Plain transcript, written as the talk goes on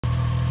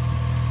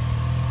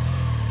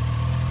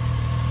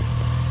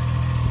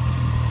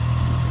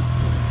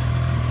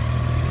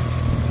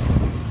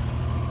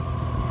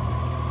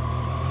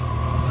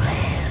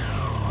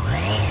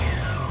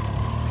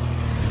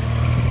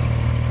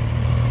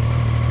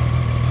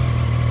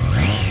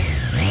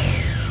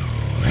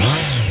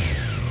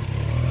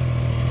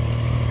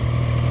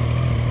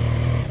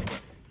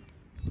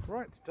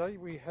today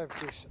we have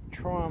this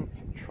Triumph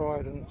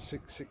Trident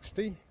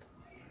 660.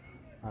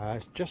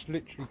 It's just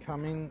literally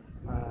come in,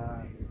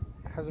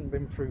 hasn't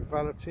been through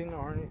valeting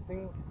or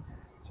anything,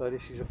 so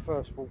this is a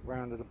first walk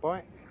round of the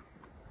bike.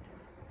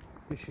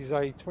 This is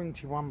a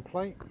 21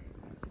 plate,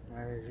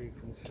 as you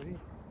can see,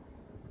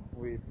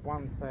 with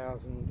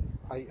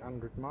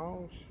 1,800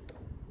 miles.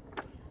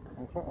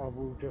 In fact, I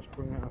will just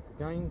bring it up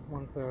again,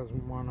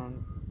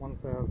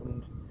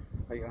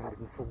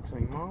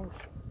 1,814 miles.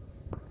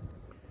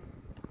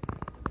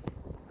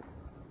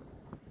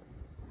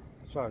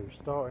 So,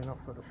 starting off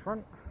at the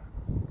front,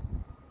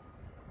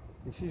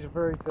 this is a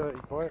very dirty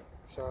bike,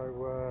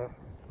 so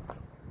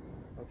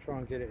I'll try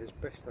and get it as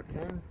best I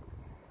can.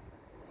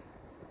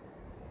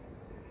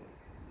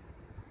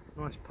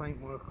 Nice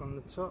paintwork on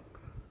the top,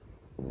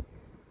 they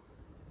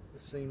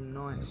seem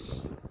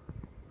nice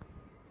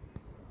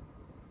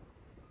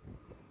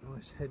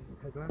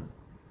headlamp,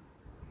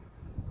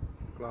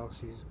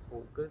 glass is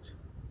all good,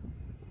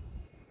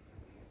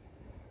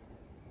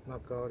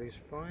 mudguard is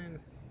fine.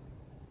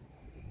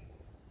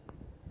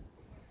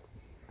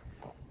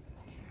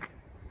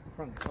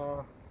 Front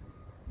tyre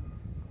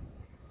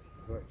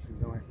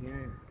virtually like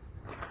new,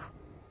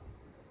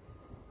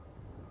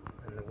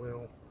 and the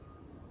wheel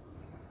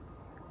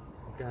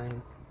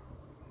again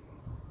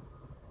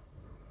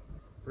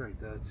very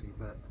dirty,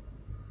 but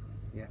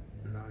yeah,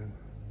 no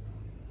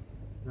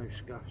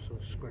scuffs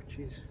or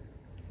scratches.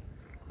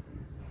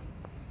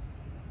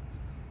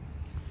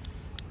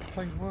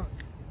 Paintwork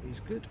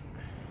is good,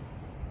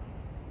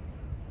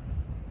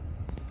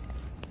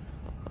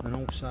 and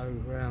also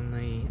around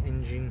the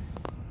engine,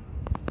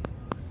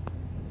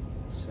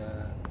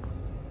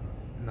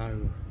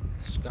 no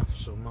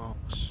scuffs or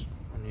marks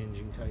on the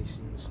engine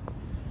casings.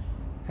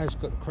 Has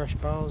got the crash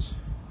bars,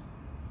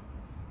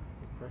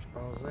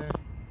 there.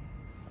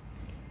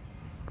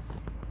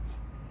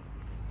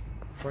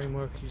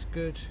 Framework is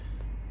good,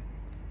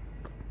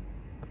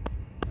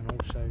 and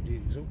also the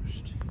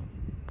exhaust.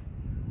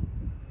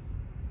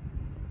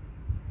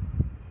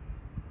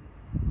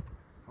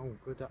 All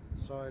good up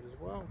the side as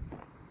well,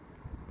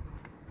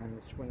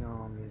 and the swing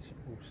arm is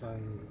also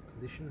in good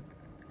condition.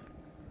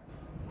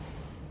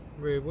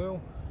 Rear wheel,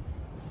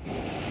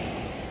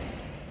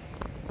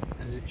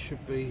 as it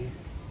should be, in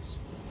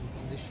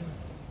condition.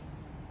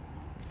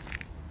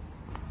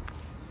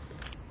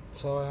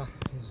 Tyre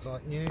is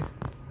like new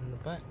in the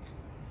back.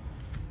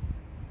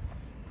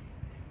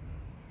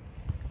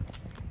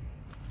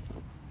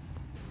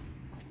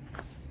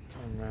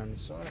 Coming round the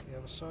side, the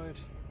other side.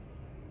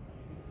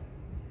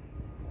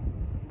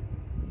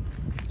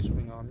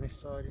 Swing arm this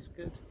side is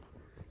good.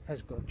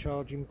 Has got a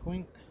charging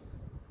point.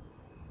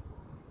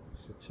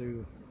 It's the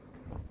two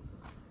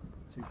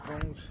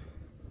prongs.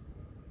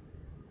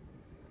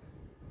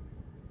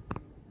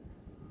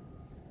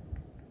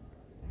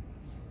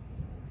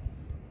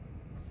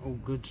 All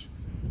good.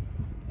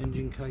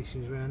 Engine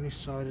casings around this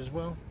side as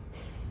well.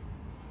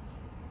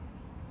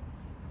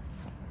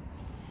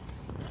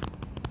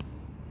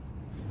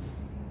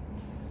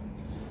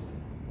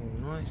 All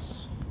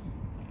nice.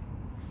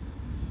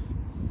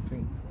 I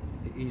think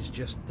it is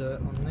just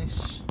dirt on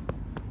this.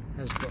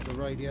 Has got the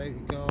radiator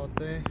guard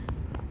there.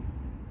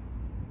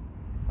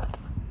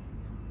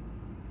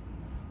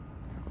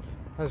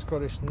 Has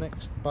got its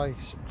next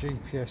base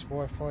GPS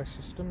Wi-Fi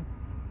system,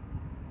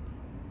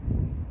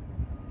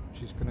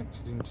 which is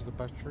connected into the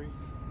battery.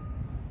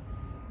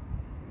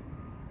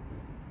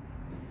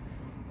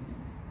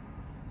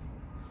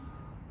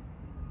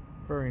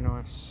 Very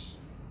nice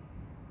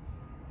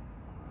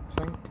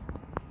tank,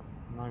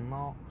 no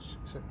marks,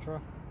 etc.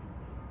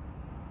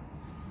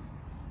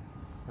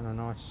 And a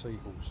nice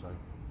seat also.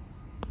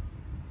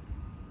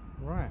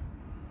 Right,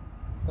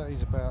 that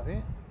is about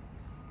it.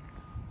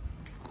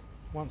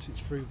 Once it's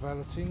through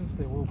valeting,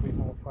 there will be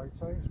more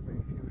photos, but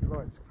if you would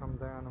like to come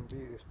down and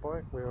view this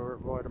bike, we are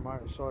at Rider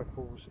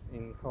Motorcycles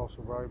in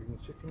Castle Road in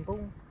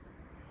Sittingbourne.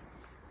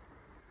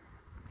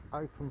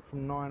 Open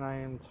from 9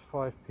 AM to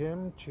 5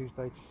 PM,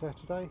 Tuesday to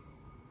Saturday.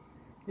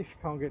 If you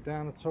can't get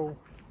down at all,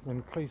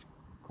 then please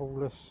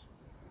call us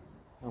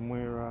and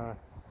we'll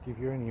give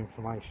you any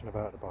information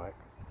about the bike.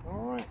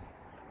 Alright,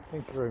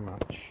 thank you very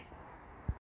much.